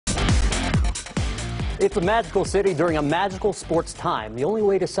It's a magical city during a magical sports time. The only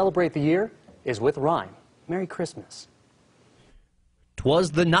way to celebrate the year is with rhyme. Merry Christmas.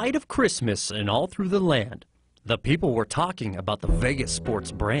 'Twas the night of Christmas, and all through the land, the people were talking about the Vegas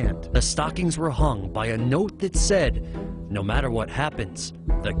sports brand. The stockings were hung by a note that said, no matter what happens,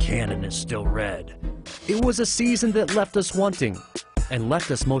 the cannon is still red. It was a season that left us wanting, and left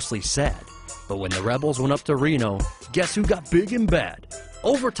us mostly sad. But when the Rebels went up to Reno, guess who got big and bad?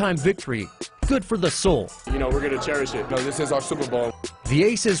 Overtime victory, good for the soul. You know, we're going to cherish it. No, this is our Super Bowl. The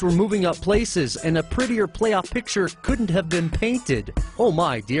Aces were moving up places, and a prettier playoff picture couldn't have been painted. Oh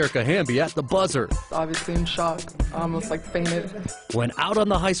my, Dearica Hamby at the buzzer. Obviously in shock, I almost like fainted. When out on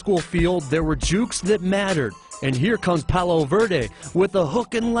the high school field, there were jukes that mattered. And here comes Palo Verde with a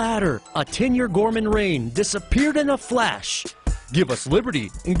hook and ladder. A 10-year Gorman Reign disappeared in a flash. Give us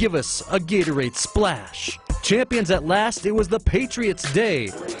liberty and give us a Gatorade splash. Champions at last, it was the Patriots' day.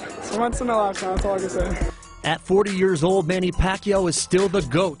 It's once in a lifetime, that's all I can say. At 40 years old, Manny Pacquiao is still the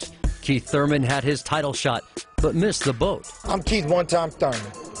GOAT. Keith Thurman had his title shot, but missed the boat. I'm Keith one-time Thurman.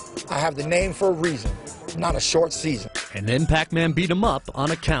 I have the name for a reason, not a short season. And then Pac-Man beat him up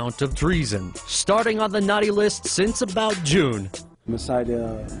on account of treason. Starting on the naughty list since about June. I'm excited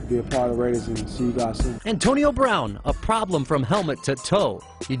to be a part of the Raiders and see you guys soon. Antonio Brown, a problem from helmet to toe.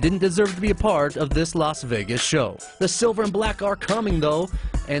 He didn't deserve to be a part of this Las Vegas show. The silver and black are coming, though,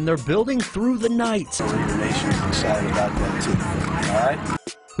 and they're building through the night. The nation's excited about that, too. All right?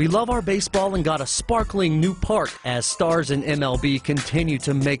 We love our baseball and got a sparkling new park as stars in MLB continue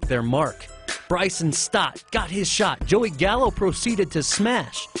to make their mark. Bryson Stott got his shot, Joey Gallo proceeded to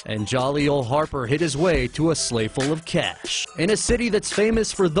smash, and jolly old Harper hit his way to a sleigh full of cash. In a city that's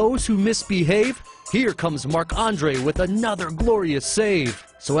famous for those who misbehave, here comes Marc-Andre with another glorious save.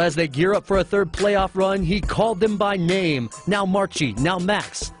 So as they gear up for a third playoff run, he called them by name. Now Marchie, now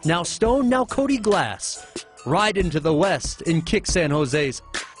Max, now Stone, now Cody Glass. Ride into the West and kick San Jose's.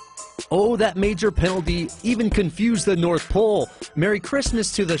 Oh, that major penalty even confused the North Pole. Merry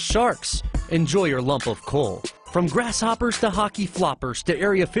Christmas to the Sharks. Enjoy your lump of coal. From grasshoppers to hockey floppers to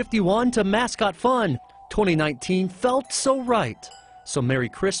Area 51 to mascot fun, 2019 felt so right. So Merry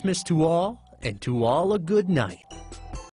Christmas to all, and to all a good night.